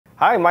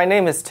Hi, my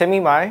name is Timmy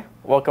Mai.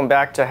 Welcome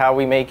back to How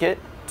We Make It.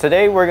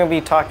 Today we're going to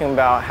be talking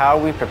about how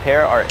we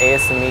prepare our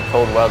ASME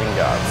cold welding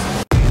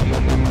jobs.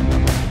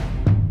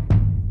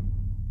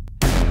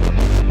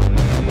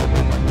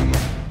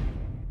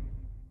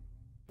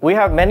 We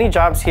have many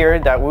jobs here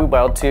that we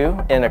weld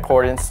to in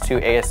accordance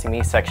to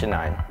ASME Section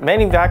 9.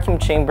 Many vacuum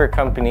chamber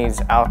companies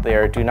out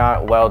there do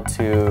not weld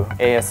to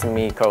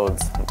ASME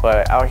codes,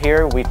 but out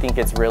here we think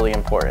it's really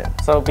important.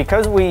 So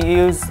because we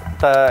use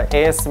the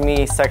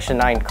ASME Section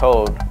 9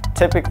 code,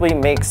 typically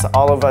makes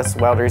all of us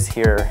welders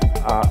here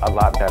a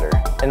lot better.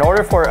 In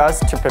order for us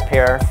to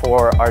prepare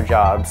for our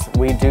jobs,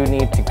 we do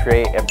need to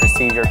create a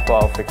procedure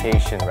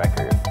qualification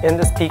record. In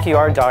this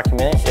PQR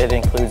document, it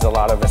includes a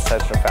lot of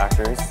essential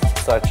factors,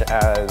 such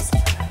as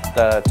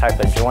the type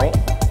of joint,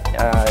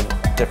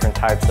 different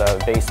types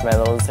of base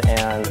metals,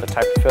 and the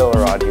type of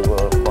filler rod you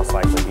will most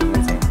likely be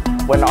using.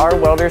 When our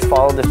welders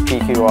follow this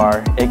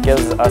PQR, it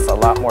gives us a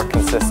lot more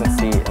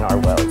consistency in our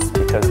welds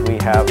because we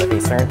have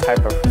a certain type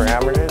of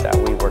parameter that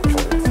we work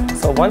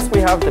towards. So once we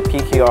have the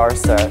PQR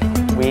set,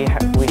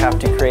 we have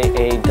to create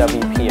a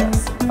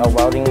WPS, a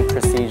welding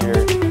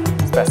procedure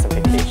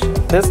specification.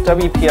 This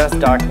WPS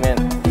document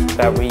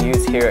that we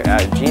use here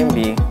at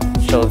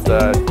GMB shows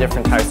the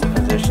different types of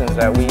positions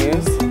that we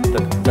use,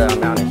 the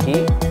amount of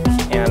heat,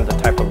 and the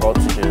type of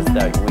voltages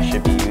that we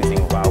should be using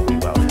while we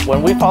weld.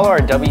 When we follow our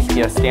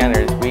WPS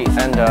standards, we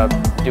end up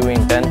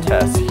doing bend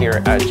tests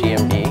here at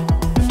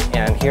GMB,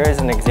 and here is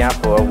an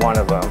example of one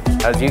of them.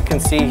 As you can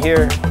see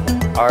here,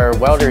 our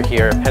welder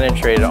here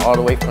penetrated all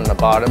the way from the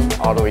bottom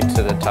all the way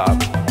to the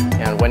top,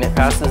 and when it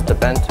passes the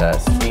bend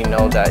test, we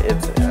know that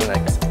it's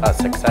a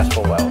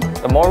successful weld.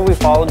 The more we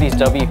follow these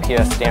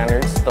WPS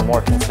standards, the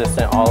more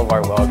consistent all of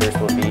our welders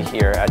will be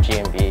here at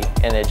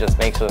GMB, and it just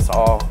makes us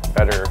all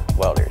better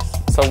welders.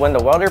 So when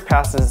the welder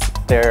passes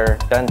their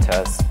bend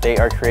test, they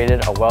are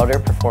created a welder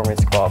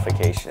performance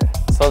qualification.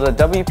 So the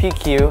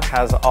WPQ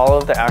has all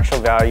of the actual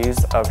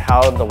values of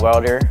how the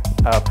welder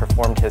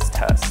performed his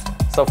test.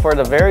 So for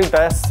the very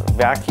best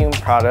vacuum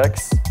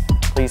products,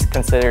 please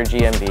consider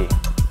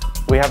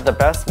GMB. We have the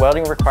best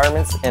welding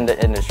requirements in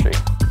the industry.